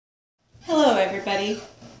everybody.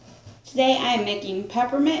 Today I am making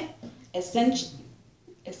peppermint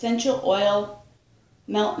essential oil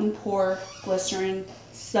melt and pour glycerin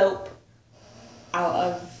soap out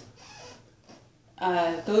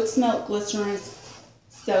of goat's milk glycerin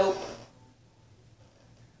soap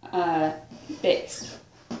base.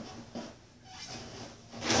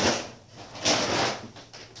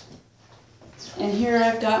 And here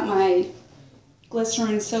I've got my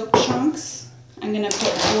glycerin soap chunks. I'm going to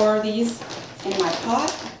put 4 of these in my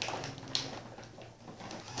pot.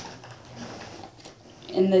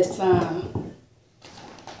 In this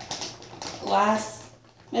glass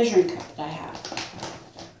measuring cup that I have.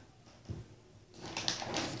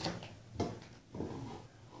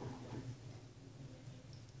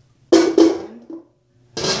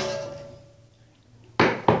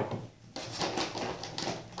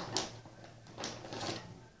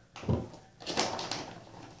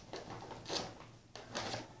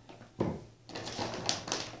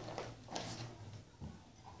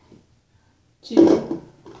 Two.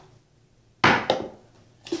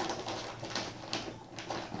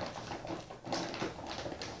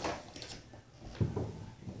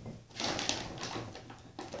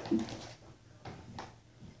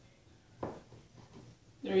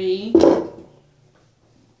 Three.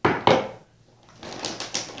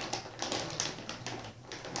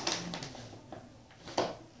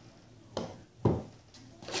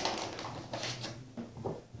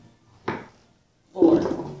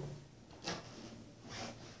 4.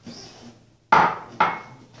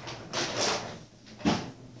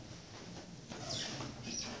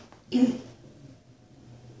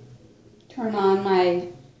 Turn on my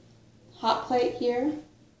hot plate here.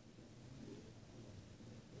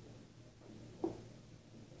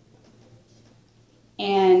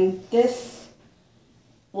 And this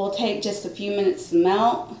will take just a few minutes to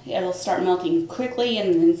melt. It'll start melting quickly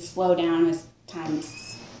and then slow down as time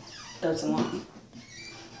goes along.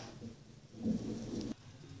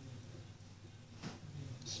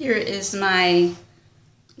 Here is my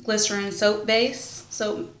glycerin soap base,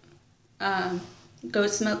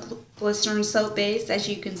 goat's milk glycerin soap base. As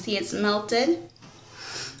you can see, it's melted.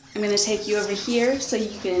 I'm going to take you over here so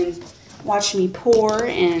you can watch me pour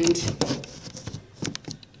and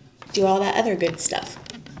do all that other good stuff.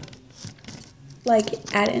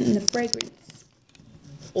 Like add in the fragrance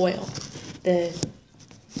oil, the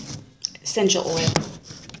essential oil.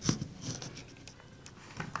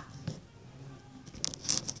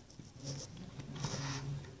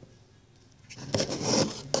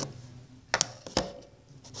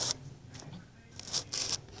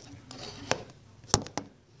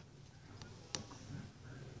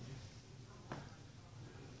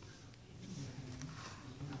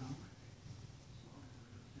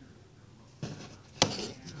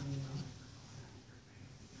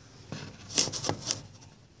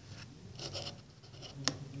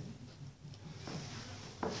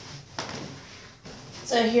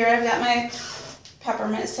 So here I've got my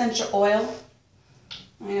peppermint essential oil.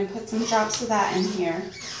 I'm going to put some drops of that in here.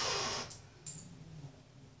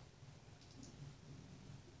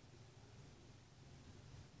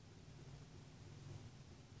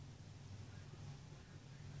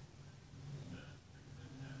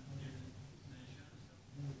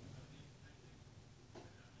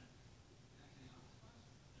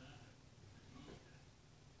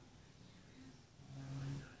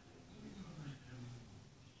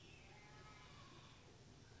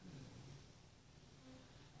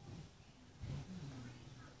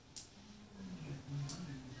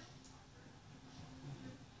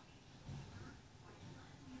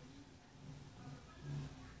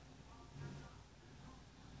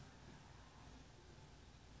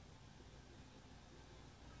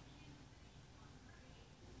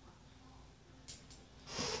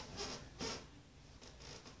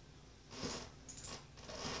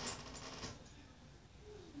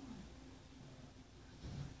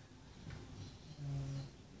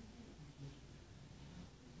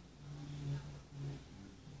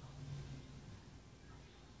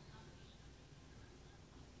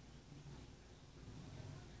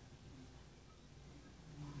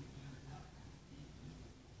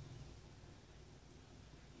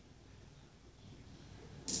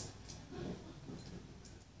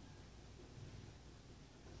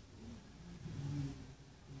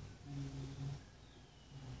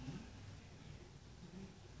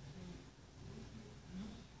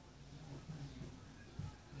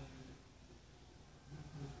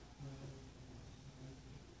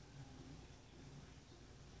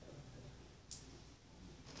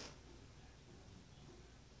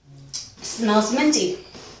 Smells minty.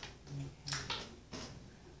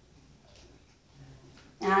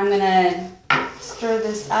 Now I'm going to stir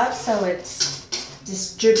this up so it's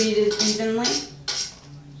distributed evenly.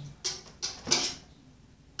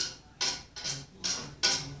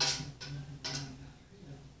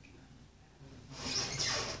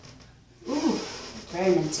 Ooh,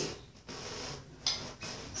 very minty.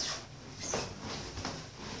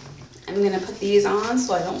 I'm going to put these on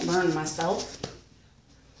so I don't burn myself.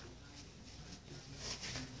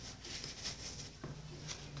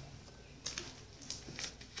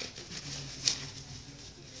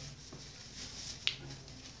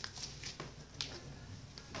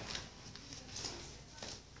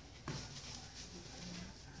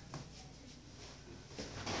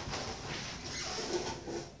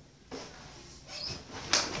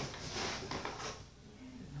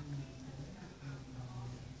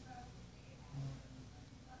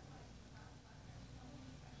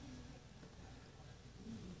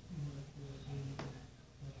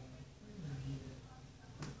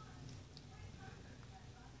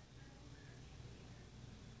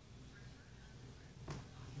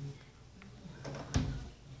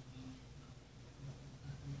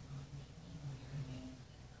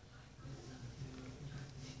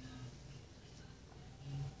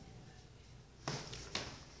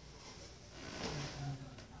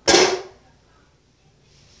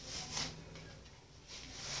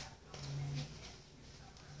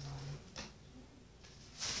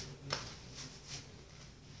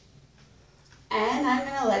 And I'm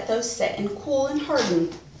going to let those sit and cool and harden.